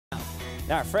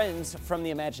Now, our friends from the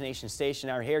Imagination Station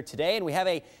are here today, and we have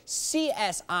a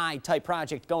CSI type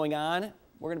project going on.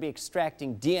 We're going to be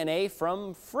extracting DNA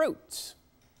from fruit.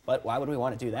 But why would we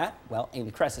want to do that? Well,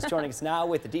 Amy Kress is joining us now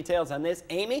with the details on this.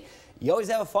 Amy, you always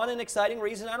have a fun and exciting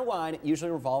reason on why, and it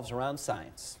usually revolves around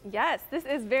science. Yes, this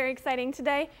is very exciting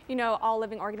today. You know, all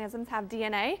living organisms have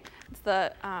DNA. It's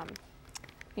the,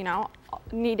 you know,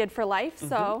 needed for life.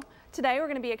 So today we're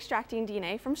going to be extracting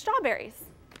DNA from strawberries.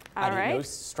 I didn't know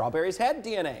strawberries had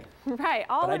DNA. Right,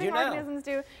 all living organisms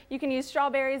do. You can use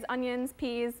strawberries, onions,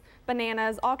 peas,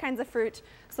 bananas, all kinds of fruit.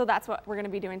 So that's what we're going to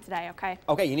be doing today, okay?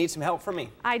 Okay, you need some help from me.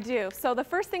 I do. So the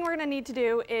first thing we're going to need to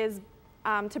do is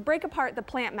to break apart the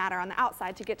plant matter on the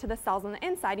outside to get to the cells on the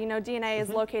inside. You know, DNA is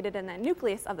located in the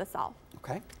nucleus of the cell.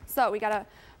 Okay. So we got to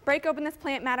break open this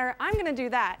plant matter. I'm going to do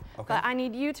that, but I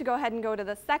need you to go ahead and go to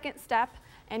the second step.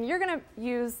 And you're going to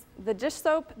use the dish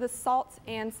soap, the salt,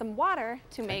 and some water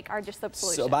to make our dish soap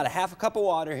solution. So about a half a cup of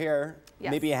water here,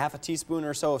 yes. Maybe a half a teaspoon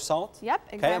or so of salt? Yep,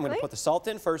 exactly. Okay, I'm going to put the salt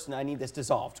in first, and I need this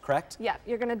dissolved, correct? Yep,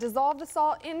 you're going to dissolve the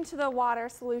salt into the water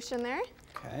solution there.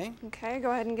 Okay. Okay,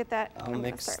 go ahead and get that. I'll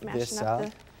mix this up.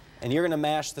 And you're going to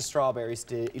mash the strawberries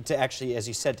to actually, as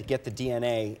you said, to get the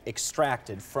DNA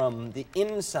extracted from the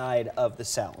inside of the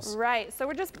cells. Right, so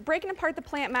we're just breaking apart the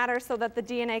plant matter so that the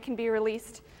DNA can be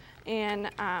released and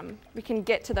we can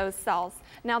get to those cells.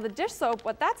 Now the dish soap,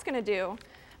 what that's going to do,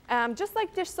 just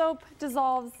like dish soap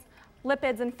dissolves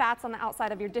lipids and fats on the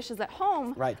outside of your dishes at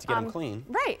home. Right, to get them clean.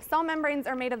 Right, cell membranes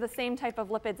are made of the same type of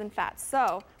lipids and fats.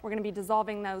 So we're going to be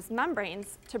dissolving those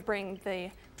membranes to bring the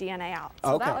DNA out.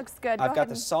 So that looks good. I've got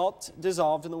the salt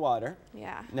dissolved in the water.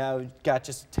 Yeah. Now you've got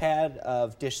just a tad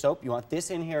of dish soap. You want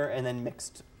this in here and then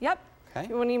mixed. Yep.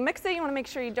 Okay. When you mix it, you want to make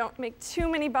sure you don't make too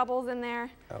many bubbles in there.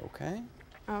 Okay.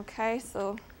 Okay,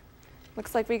 so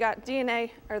looks like we got DNA,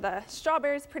 or the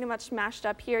strawberries pretty much mashed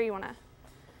up here. You want to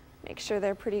make sure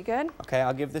they're pretty good. Okay,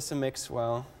 I'll give this a mix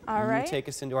while you take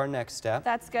us into our next step.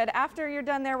 That's good. After you're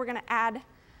done there, we're going to add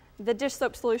the dish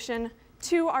soap solution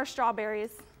to our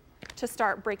strawberries to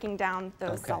start breaking down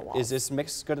those cell walls. Is this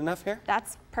mix good enough here?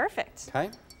 That's perfect. Okay.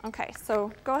 Okay, so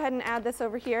go ahead and add this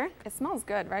over here. It smells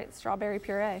good, right? Strawberry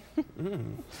puree.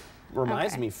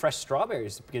 Reminds me, fresh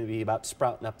strawberries are going to be about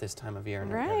sprouting up this time of year.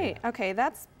 Right. Okay,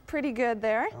 that's pretty good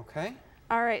there. Okay.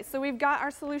 All right, so we've got our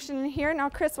solution in here. Now,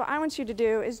 Chris, what I want you to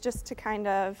do is just to kind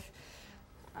of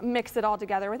mix it all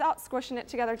together without squishing it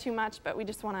together too much, but we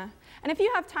just want to, and if you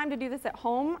have time to do this at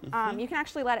home, you can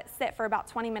actually let it sit for about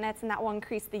 20 minutes, and that will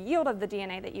increase the yield of the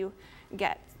DNA that you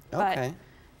get. Okay.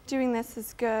 But doing this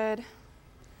is good.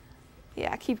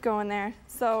 Yeah, keep going there.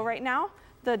 So right now,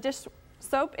 the dish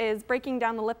soap is breaking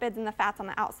down the lipids and the fats on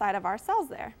the outside of our cells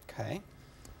there. Okay.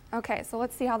 Okay, so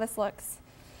let's see how this looks.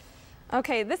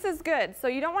 Okay, this is good. So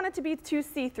you don't want it to be too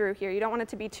see-through here. You don't want it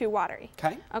to be too watery.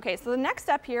 Okay. Okay, so the next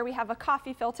step here, we have a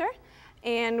coffee filter,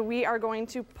 and we are going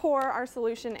to pour our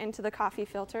solution into the coffee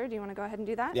filter. Do you want to go ahead and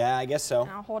do that? Yeah, I guess so.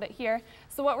 And I'll hold it here.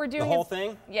 So what we're doing The whole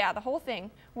thing? Yeah, the whole thing.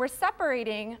 We're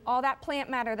separating all that plant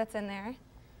matter that's in there.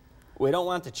 We don't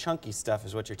want the chunky stuff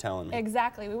is what you're telling me.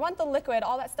 Exactly. We want the liquid,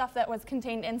 all that stuff that was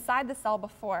contained inside the cell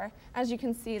before. As you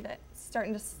can see, that's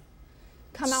starting to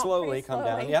come out slowly. Come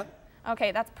down, yep.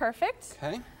 Okay, that's perfect.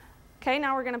 Okay. Okay,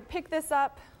 now we're going to pick this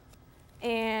up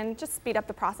and just speed up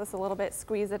the process a little bit,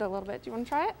 squeeze it a little bit. Do you want to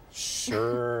try it?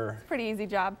 Sure. Pretty easy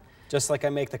job. Just like I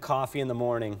make the coffee in the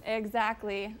morning.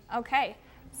 Exactly. Okay,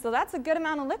 so that's a good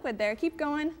amount of liquid there. Keep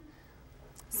going.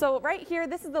 So right here,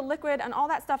 this is the liquid and all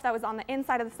that stuff that was on the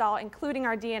inside of the cell, including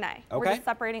our DNA. Okay. We're just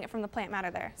separating it from the plant matter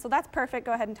there. So that's perfect.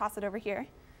 Go ahead and toss it over here.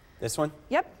 This one?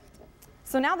 Yep.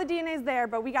 So now the DNA is there,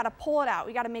 but we got to pull it out.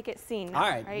 We got to make it seen now, all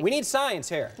right. We need science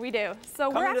here. We do. So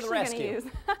we're actually going to use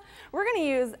we're going to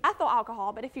use ethyl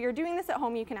alcohol, but if you're doing this at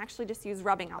home, you can actually just use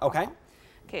rubbing alcohol. Okay.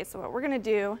 Okay, so what we're going to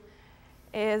do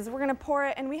is we're going to pour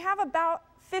it, and we have about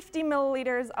 50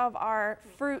 milliliters of our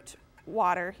fruit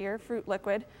water here, fruit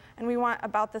liquid, and we want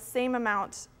about the same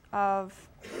amount of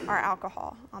our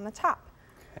alcohol on the top.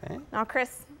 Okay. Now,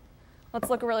 Chris, let's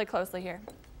look really closely here.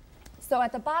 So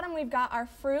at the bottom, we've got our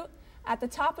fruit. At the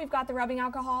top, we've got the rubbing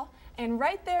alcohol, and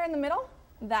right there in the middle,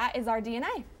 that is our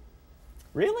DNA.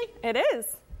 Really? It is.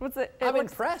 What's it? I'm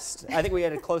impressed. I think we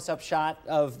had a close-up shot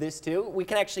of this too. We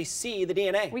can actually see the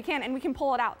DNA. We can, and we can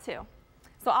pull it out too.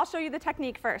 So I'll show you the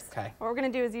technique first. Okay. What we're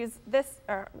going to do is use this,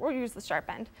 or we'll use the sharp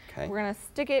end. Okay. We're going to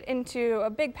stick it into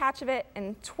a big patch of it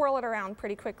and twirl it around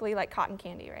pretty quickly like cotton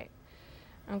candy, right?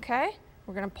 Okay.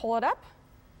 We're going to pull it up.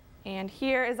 And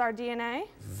here is our DNA.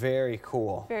 Very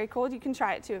cool. Very cool. You can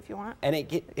try it too if you want. And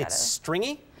it's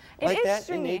stringy it like is that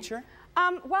stringy. in nature?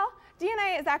 Well,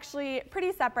 DNA is actually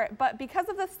pretty separate, but because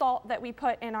of the salt that we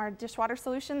put in our dishwater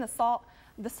solution, the salt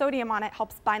the sodium on it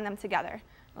helps bind them together.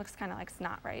 It looks kind of like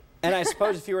snot, right? And I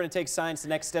suppose if you were to take science, the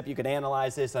next step, you could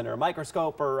analyze this under a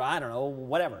microscope or, I don't know,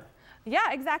 whatever.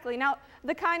 Yeah, exactly. Now,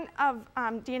 the kind of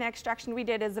DNA extraction we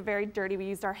did is very dirty. We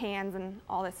used our hands and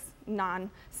all this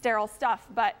non-sterile stuff.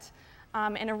 But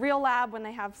in a real lab, when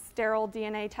they have sterile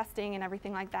DNA testing and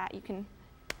everything like that, you can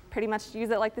pretty much use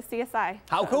it like the CSI.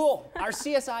 How cool. Our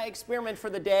CSI experiment for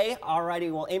the day. All righty,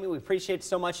 well, Amy, we appreciate it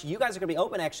so much. You guys are going to be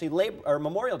open, actually,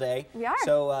 Memorial Day. We are.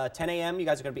 So 10 a.m., you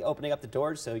guys are going to be opening up the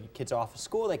doors so your kids are off of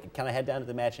school. They can kind of head down to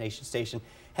the Imagination Station,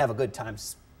 have a good time.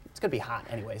 It's going to be hot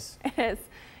anyways. It is.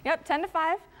 Yep, 10 to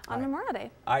 5 on Memorial Day.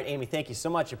 All right, Amy, thank you so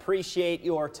much. Appreciate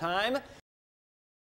your time.